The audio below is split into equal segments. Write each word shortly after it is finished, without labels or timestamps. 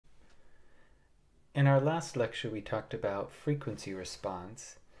In our last lecture we talked about frequency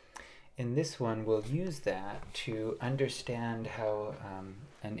response. In this one we'll use that to understand how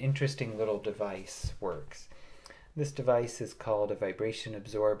an interesting little device works. This device is called a vibration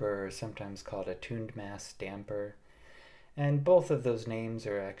absorber, or sometimes called a tuned mass damper. And both of those names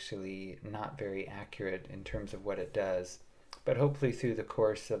are actually not very accurate in terms of what it does. But hopefully through the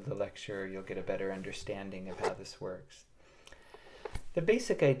course of the lecture you'll get a better understanding of how this works. The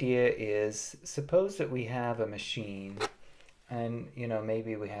basic idea is, suppose that we have a machine and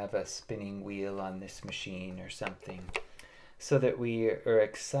maybe we have a spinning wheel on this machine or something, so that we are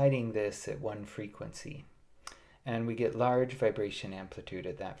exciting this at one frequency and we get large vibration amplitude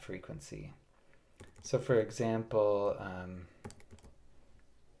at that frequency. So for example,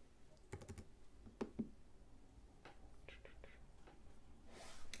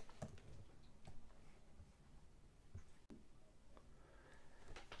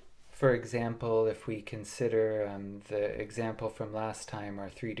 if we consider the example from last time, our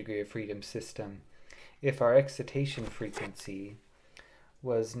 3-degree of freedom system, if our excitation frequency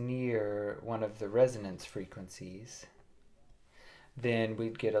was near one of the resonance frequencies, then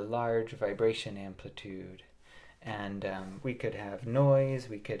we'd get a large vibration amplitude, and we could have noise,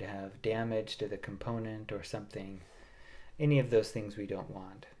 we could have damage to the component or something, any of those things we don't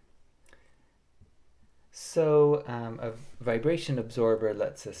want. So a vibration absorber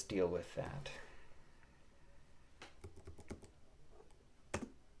lets us deal with that.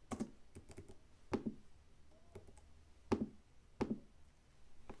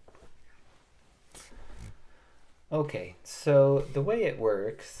 Okay, so the way it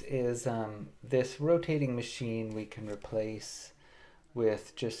works is this rotating machine we can replace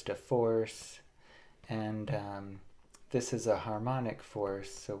with just a force, and this is a harmonic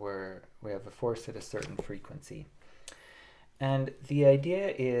force, so we have a force at a certain frequency. And the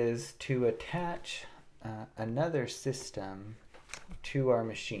idea is to attach another system to our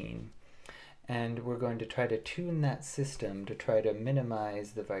machine, and we're going to try to tune that system to try to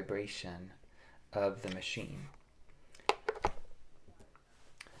minimize the vibration of the machine.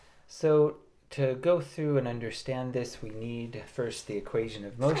 So to go through and understand this, we need first the equation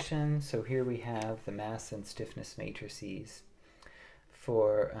of motion. So here we have the mass and stiffness matrices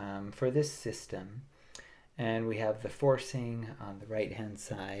for this system. And we have the forcing on the right-hand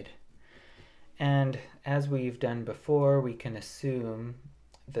side. And as we've done before, we can assume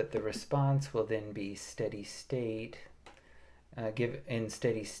that the response will then be steady state. In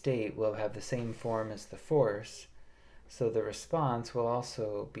steady state, we'll have the same form as the force. So the response will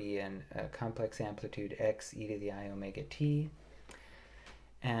also be in a complex amplitude x e to the I omega t.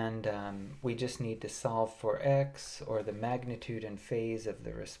 And we just need to solve for x, or the magnitude and phase of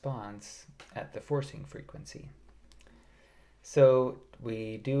the response, at the forcing frequency. So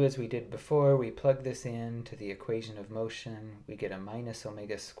we do as we did before, we plug this in to the equation of motion. We get a minus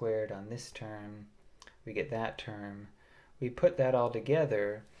omega squared on this term. We get that term. We put that all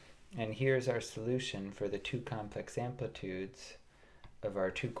together, and here's our solution for the two complex amplitudes of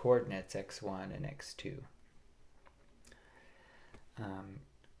our two coordinates, x1 and x2.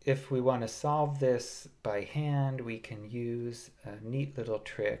 If we want to solve this by hand, we can use a neat little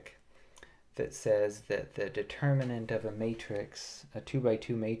trick that says that the determinant of a matrix, a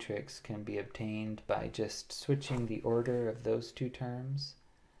 2x2 matrix, can be obtained by just switching the order of those two terms,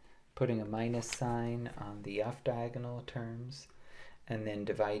 putting a minus sign on the off-diagonal terms, and then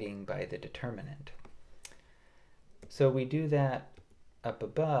dividing by the determinant. So we do that up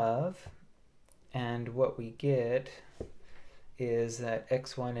above, and what we get is that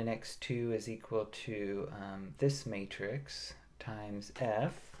x1 and x2 is equal to this matrix times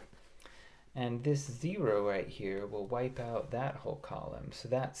f, and this 0 right here will wipe out that whole column. So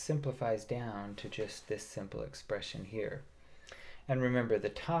that simplifies down to just this simple expression here. And remember, the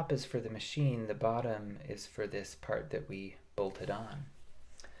top is for the machine, the bottom is for this part that we bolted on.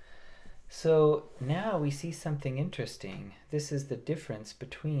 So now we see something interesting. This is the difference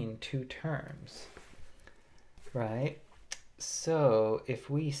between two terms, right? So if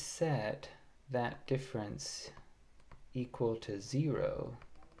we set that difference equal to 0,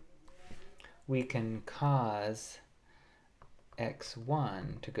 we can cause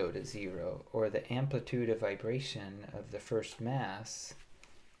x1 to go to 0, or the amplitude of vibration of the first mass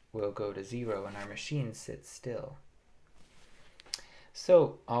will go to 0 and our machine sits still.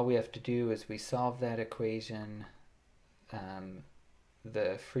 So all we have to do is we solve that equation.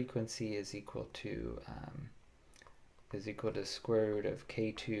 The frequency is equal to square root of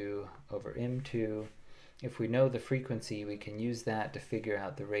k2 over m2. If we know the frequency, we can use that to figure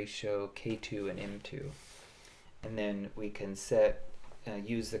out the ratio k2 and m2. And then we can set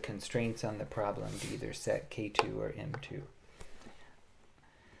use the constraints on the problem to either set K2 or M2.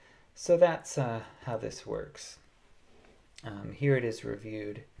 So that's how this works. Here it is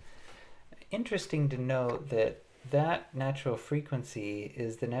reviewed. Interesting to note that that natural frequency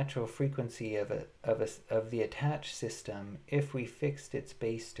is the natural frequency of the attached system if we fixed its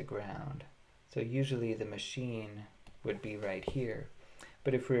base to ground. So usually the machine would be right here.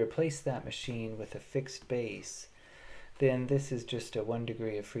 But if we replace that machine with a fixed base, then this is just a 1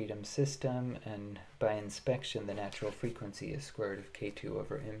 degree of freedom system, and by inspection the natural frequency is square root of K2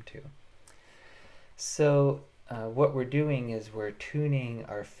 over M2. So what we're doing is we're tuning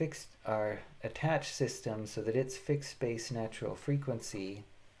our attached system so that its fixed base natural frequency,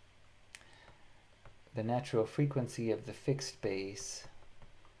 the natural frequency of the fixed base,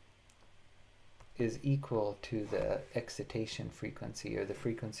 is equal to the excitation frequency, or the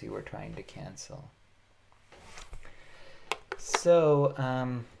frequency we're trying to cancel. So,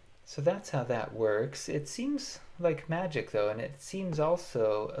 so that's how that works. It seems like magic though, and it seems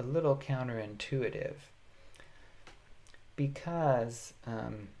also a little counterintuitive, because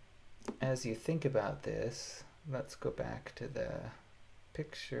as you think about this, let's go back to the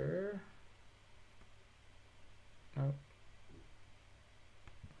picture. Oh.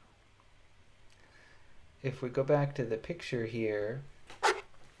 If we go back to the picture here,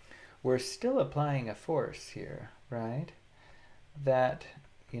 we're still applying a force here, right? That,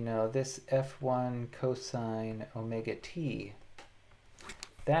 you know, this F1 cosine omega t,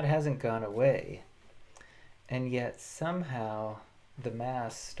 that hasn't gone away. And yet somehow the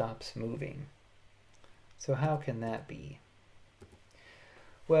mass stops moving. So how can that be?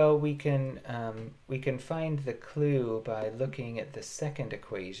 Well, we can find the clue by looking at the second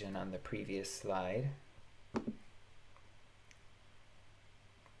equation on the previous slide.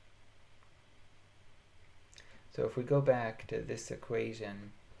 So if we go back to this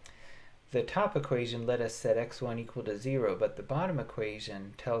equation, the top equation let us set x1 equal to 0, but the bottom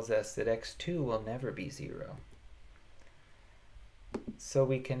equation tells us that x2 will never be 0. So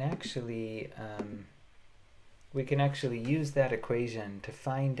we can actually use that equation to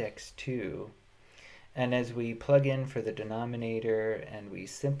find x2, and as we plug in for the denominator and we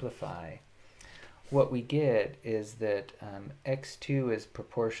simplify, what we get is that x2 is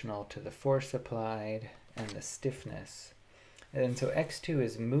proportional to the force applied and the stiffness. And so x2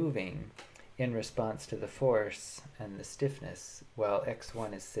 is moving in response to the force and the stiffness, while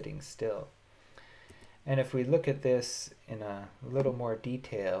x1 is sitting still. And if we look at this in a little more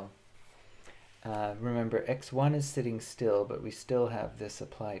detail, remember x1 is sitting still, but we still have this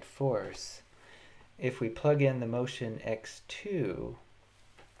applied force. If we plug in the motion x2,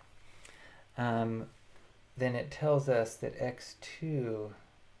 then it tells us that x2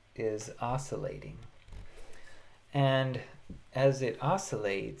 is oscillating. And as it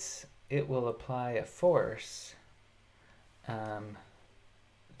oscillates, it will apply a force.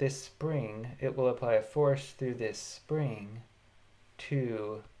 This spring, it will apply a force through this spring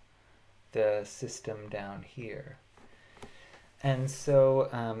to the system down here. And so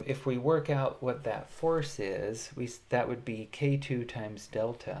if we work out what that force is, that would be K2 times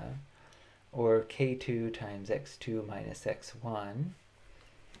delta, or K2 times x2 minus x1.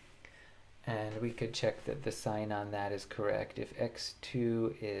 And we could check that the sign on that is correct. If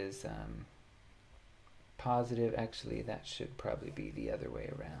x2 is positive, actually that should probably be the other way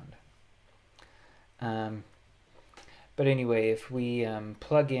around. But anyway, if we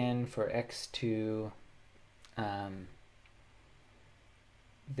plug in for x2,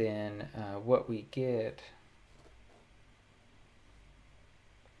 then what we get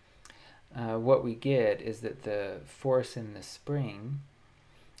is that the force in the spring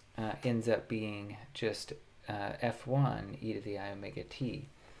ends up being just F1 e to the I omega t.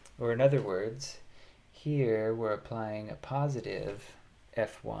 Or in other words, here we're applying a positive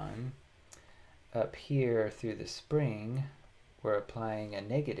F1. Up here through the spring, we're applying a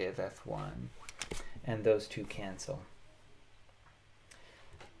negative F1, and those two cancel.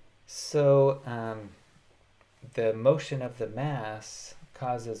 So the motion of the mass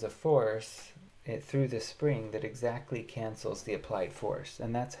causes a force through the spring that exactly cancels the applied force,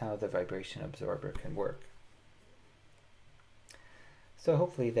 and that's how the vibration absorber can work. So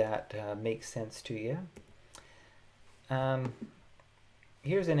hopefully that makes sense to you.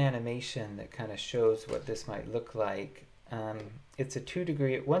 Here's an animation that kind of shows what this might look like. It's a 2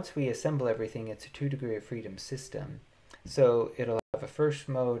 degree, once we assemble everything, it's a 2 degree of freedom system. So it'll have a first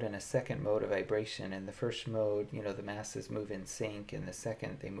mode and a second mode of vibration. In the first mode, you know, the masses move in sync. In the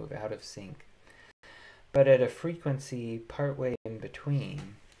second, they move out of sync. But at a frequency partway in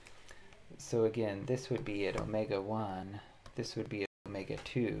between, so again, this would be at omega 1, this would be at omega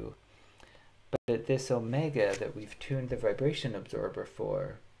 2. But at this omega that we've tuned the vibration absorber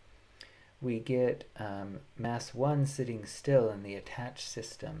for, we get mass 1 sitting still in the attached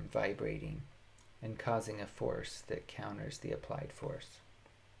system vibrating and causing a force that counters the applied force.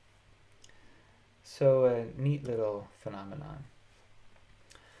 So a neat little phenomenon.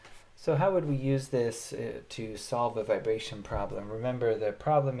 So how would we use this to solve a vibration problem? Remember, the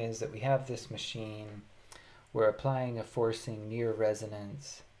problem is that we have this machine, we're applying a forcing near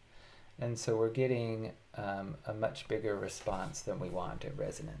resonance, and so we're getting a much bigger response than we want at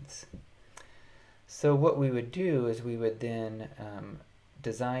resonance. So what we would do is we would then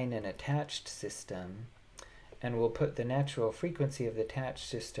design an attached system, and we'll put the natural frequency of the attached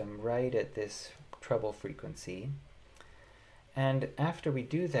system right at this treble frequency. And after we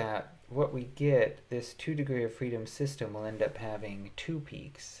do that, what we get, this 2 degree of freedom system will end up having 2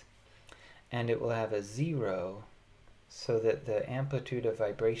 peaks, and it will have a 0, so that the amplitude of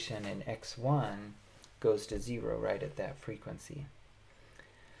vibration in x1 goes to 0 right at that frequency.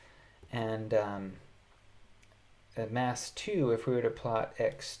 And at mass 2, if we were to plot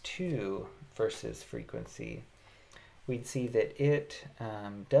x2 versus frequency, we'd see that it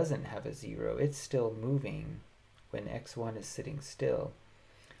doesn't have a 0. It's still moving when x1 is sitting still.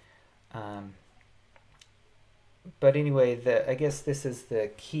 But anyway, I guess this is the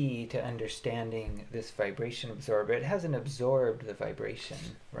key to understanding this vibration absorber. It hasn't absorbed the vibration,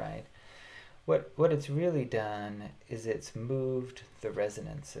 right? What it's really done is it's moved the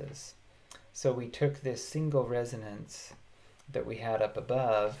resonances. So we took this single resonance that we had up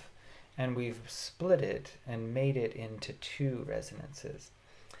above, and we've split it and made it into 2 resonances.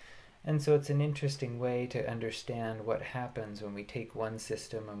 And so it's an interesting way to understand what happens when we take one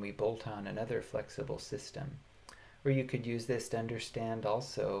system and we bolt on another flexible system. Or you could use this to understand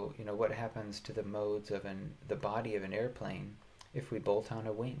also, you know, what happens to the modes of the body of an airplane if we bolt on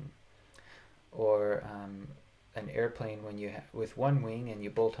a wing. Or an airplane when with one wing and you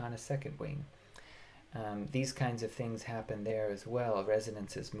bolt on a second wing. These kinds of things happen there as well.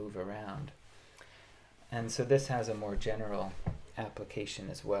 Resonances move around. And so this has a more general application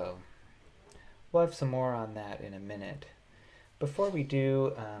as well. We'll have some more on that in a minute. Before we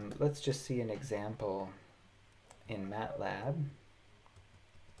do, let's just see an example in MATLAB.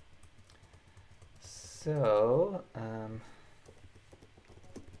 So,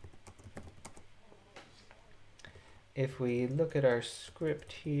 if we look at our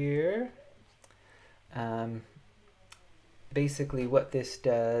script here, basically what this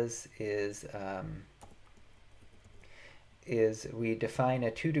does is we define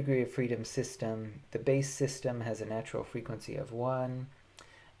a 2 degree of freedom system. The base system has a natural frequency of 1,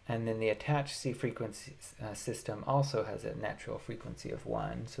 and then the attached C frequency system also has a natural frequency of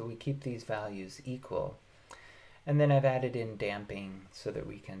 1, so we keep these values equal. And then I've added in damping so that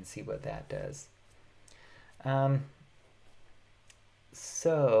we can see what that does.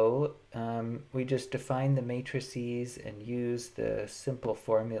 We just define the matrices and use the simple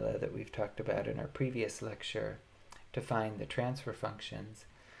formula that we've talked about in our previous lecture to find the transfer functions.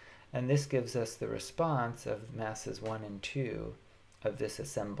 And this gives us the response of masses 1 and 2 of this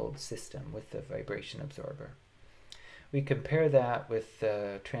assembled system with the vibration absorber. We compare that with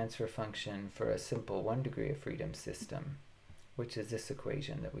the transfer function for a simple 1 degree of freedom system, which is this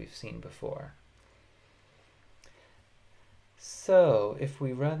equation that we've seen before. So if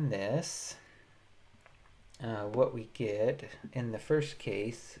we run this, what we get in the first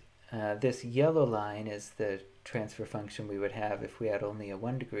case, this yellow line is the transfer function we would have if we had only a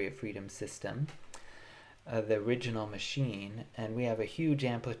 1 degree of freedom system, the original machine, and we have a huge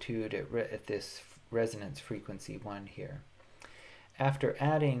amplitude at this resonance frequency 1 here. After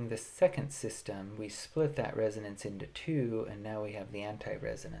adding the second system, we split that resonance into 2, and now we have the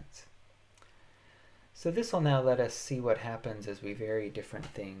anti-resonance. So this will now let us see what happens as we vary different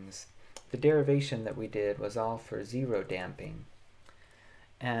things. The derivation that we did was all for 0 damping.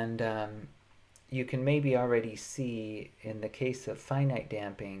 And you can maybe already see in the case of finite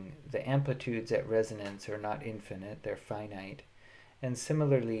damping, the amplitudes at resonance are not infinite, they're finite. And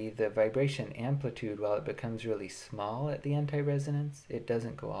similarly, the vibration amplitude, while it becomes really small at the anti-resonance, it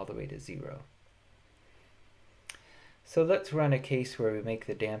doesn't go all the way to 0. So let's run a case where we make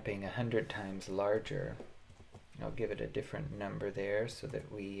the damping 100 times larger. I'll give it a different number there so that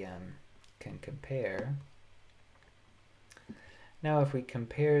we can compare. Now if we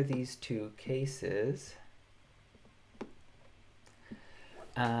compare these two cases,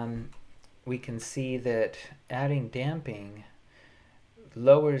 we can see that adding damping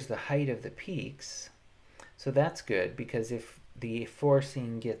lowers the height of the peaks. So that's good, because if the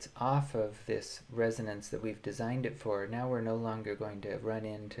forcing gets off of this resonance that we've designed it for, now we're no longer going to run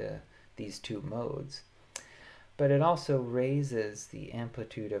into these two modes. But it also raises the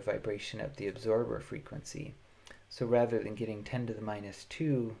amplitude of vibration of the absorber frequency. So rather than getting 10 to the minus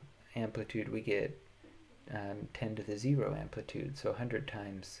 2 amplitude, we get 10 to the 0 amplitude, so 100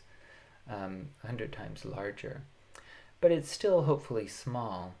 times larger. But it's still hopefully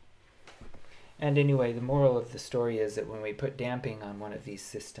small. And anyway, the moral of the story is that when we put damping on one of these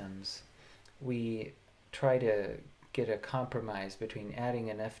systems, we try to get a compromise between adding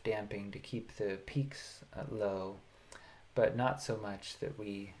enough damping to keep the peaks low, but not so much that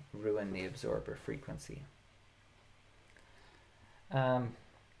we ruin the absorber frequency.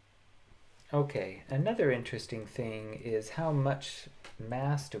 Okay, another interesting thing is how much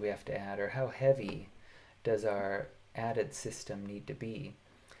mass do we have to add, or how heavy does our added system need to be?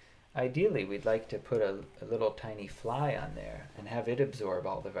 Ideally, we'd like to put a little tiny fly on there and have it absorb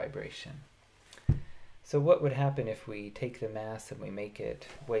all the vibration. So what would happen if we take the mass and we make it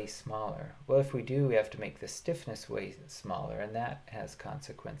way smaller? Well, if we do, we have to make the stiffness way smaller, and that has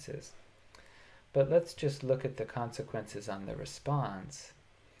consequences. But let's just look at the consequences on the response.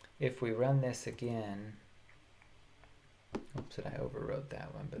 If we run this again, oops, and I overrode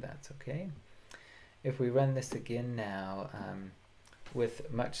that one, but that's okay. If we run this again now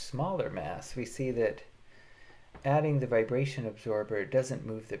with much smaller mass, we see that adding the vibration absorber doesn't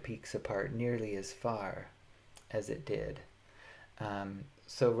move the peaks apart nearly as far as it did.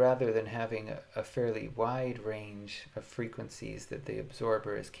 So rather than having a fairly wide range of frequencies that the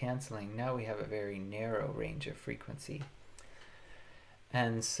absorber is canceling, now we have a very narrow range of frequency.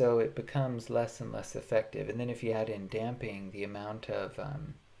 And so it becomes less and less effective. And then if you add in damping, the amount of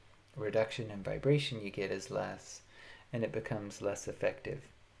reduction in vibration you get is less, and it becomes less effective.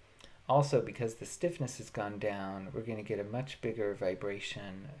 Also, because the stiffness has gone down, we're going to get a much bigger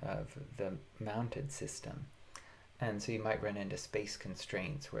vibration of the mounted system. And so you might run into space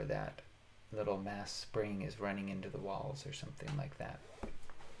constraints where that little mass spring is running into the walls or something like that.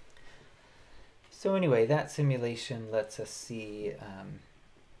 So anyway, that simulation lets us see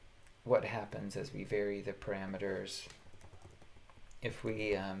what happens as we vary the parameters. If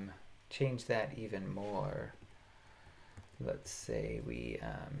we change that even more, let's say we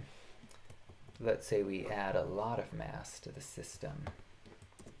add a lot of mass to the system.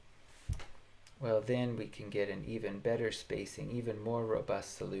 Well, then we can get an even better spacing, even more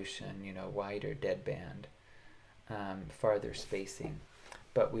robust solution, you know, wider deadband, farther spacing.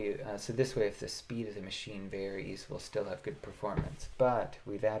 But so this way, if the speed of the machine varies, we'll still have good performance. But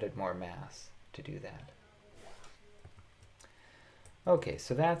we've added more mass to do that. Okay,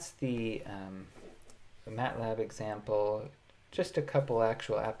 so that's the MATLAB example. Just a couple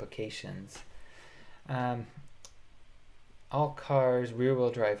actual applications. All cars,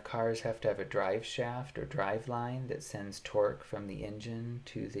 rear-wheel drive cars, have to have a drive shaft or drive line that sends torque from the engine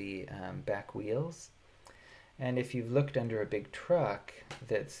to the back wheels. And if you've looked under a big truck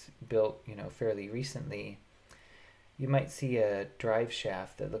that's built, you know, fairly recently, you might see a drive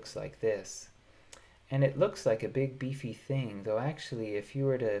shaft that looks like this. And it looks like a big beefy thing, though actually if you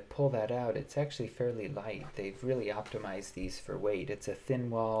were to pull that out, it's actually fairly light. They've really optimized these for weight. It's a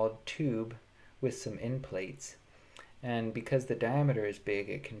thin-walled tube with some end plates. And because the diameter is big,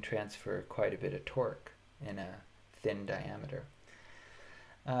 it can transfer quite a bit of torque in a thin diameter.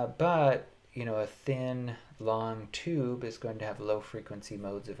 But you know, a thin, long tube is going to have low frequency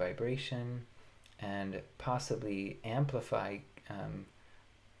modes of vibration and possibly amplify.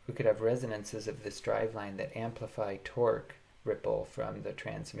 We could have resonances of this driveline that amplify torque ripple from the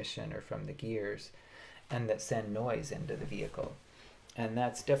transmission or from the gears and that send noise into the vehicle. And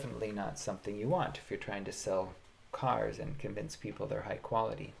that's definitely not something you want if you're trying to sell cars and convince people they're high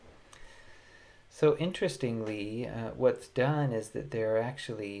quality. So interestingly, what's done is that there are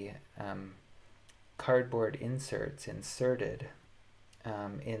actually cardboard inserts inserted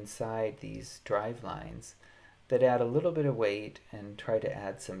inside these drive lines that add a little bit of weight and try to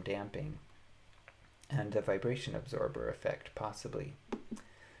add some damping and a vibration absorber effect possibly.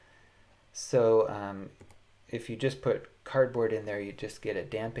 So if you just put cardboard in there, you just get a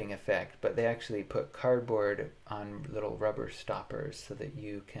damping effect, but they actually put cardboard on little rubber stoppers so that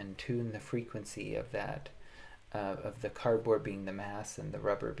you can tune the frequency of that, of the cardboard being the mass and the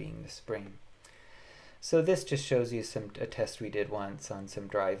rubber being the spring. So this just shows you a test we did once on some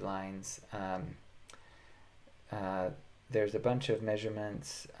drive lines. There's a bunch of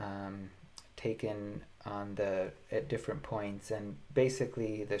measurements taken on at different points, and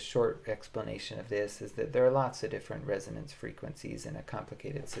basically the short explanation of this is that there are lots of different resonance frequencies in a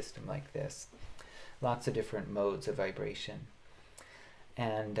complicated system like this, lots of different modes of vibration.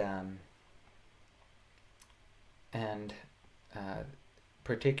 And and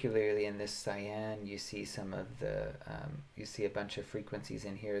particularly in this cyan, you see some of the you see a bunch of frequencies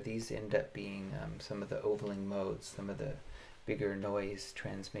in here. These end up being some of the ovaling modes, some of the bigger noise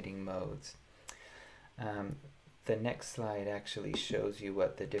transmitting modes. The next slide actually shows you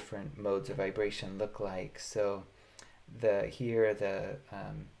what the different modes of vibration look like. So here the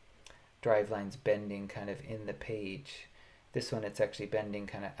driveline's bending kind of in the page. This one, it's actually bending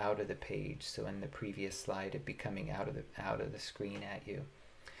kind of out of the page. So in the previous slide, it'd be coming out of the screen at you.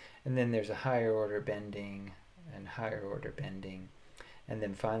 And then there's a higher order bending and higher order bending. And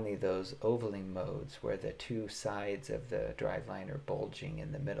then finally those ovaling modes where the two sides of the driveline are bulging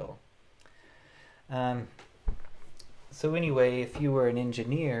in the middle. So anyway, if you were an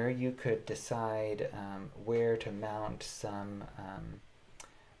engineer, you could decide where to mount some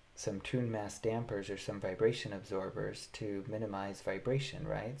tune mass dampers or some vibration absorbers to minimize vibration,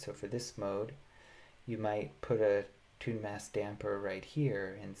 right? So for this mode, you might put a tune mass damper right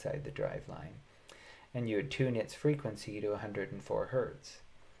here inside the driveline, and you would tune its frequency to 104 Hertz.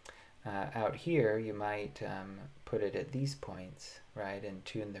 Out here, you might put it at these points, right, and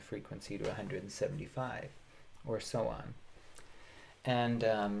tune the frequency to 175, or so on. And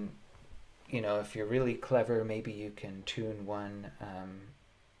you know, if you're really clever, maybe you can tune one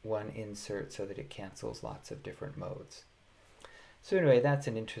insert so that it cancels lots of different modes. So anyway, that's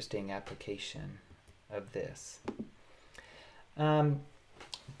an interesting application of this.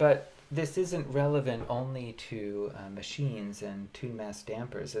 But this isn't relevant only to machines and tune mass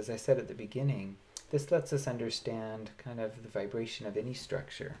dampers. As I said at the beginning, this lets us understand kind of the vibration of any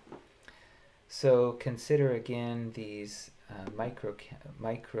structure. So consider again these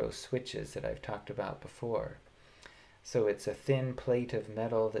micro switches that I've talked about before. So it's a thin plate of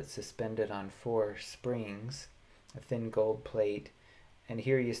metal that's suspended on 4 springs, a thin gold plate, and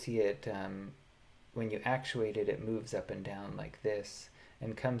here you see it, when you actuate it, it moves up and down like this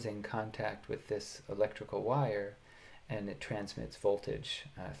and comes in contact with this electrical wire, and it transmits voltage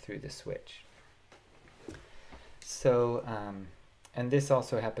through the switch. So, and this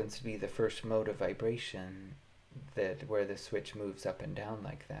also happens to be the first mode of vibration where the switch moves up and down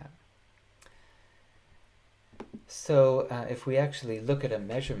like that. So if we actually look at a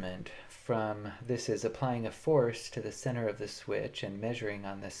measurement from, this is applying a force to the center of the switch and measuring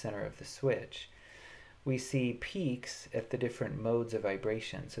on the center of the switch, we see peaks at the different modes of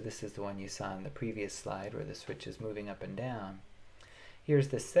vibration. So this is the one you saw in the previous slide where the switch is moving up and down. Here's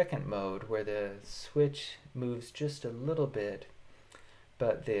the second mode where the switch moves just a little bit,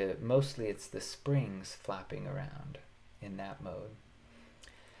 but mostly it's the springs flapping around in that mode.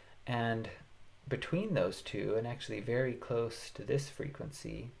 And between those two, and actually very close to this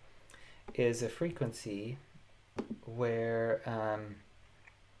frequency, is a frequency where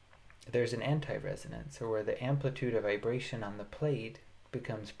there's an anti-resonance, or where the amplitude of vibration on the plate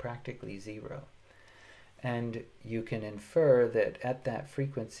becomes practically zero. And you can infer that at that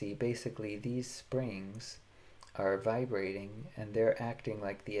frequency, basically these springs are vibrating, and they're acting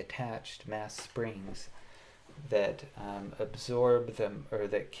like the attached mass springs that absorb them, or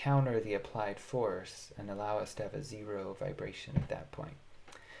that counter the applied force and allow us to have a zero vibration at that point.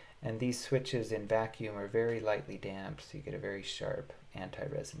 And these switches in vacuum are very lightly damped, so you get a very sharp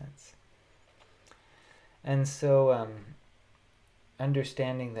anti-resonance. And so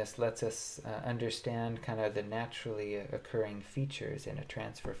understanding this lets us understand kind of the naturally occurring features in a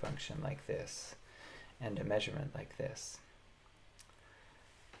transfer function like this and a measurement like this.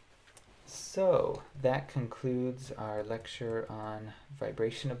 So that concludes our lecture on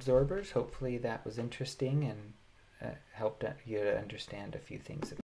vibration absorbers. Hopefully that was interesting and helped you to understand a few things.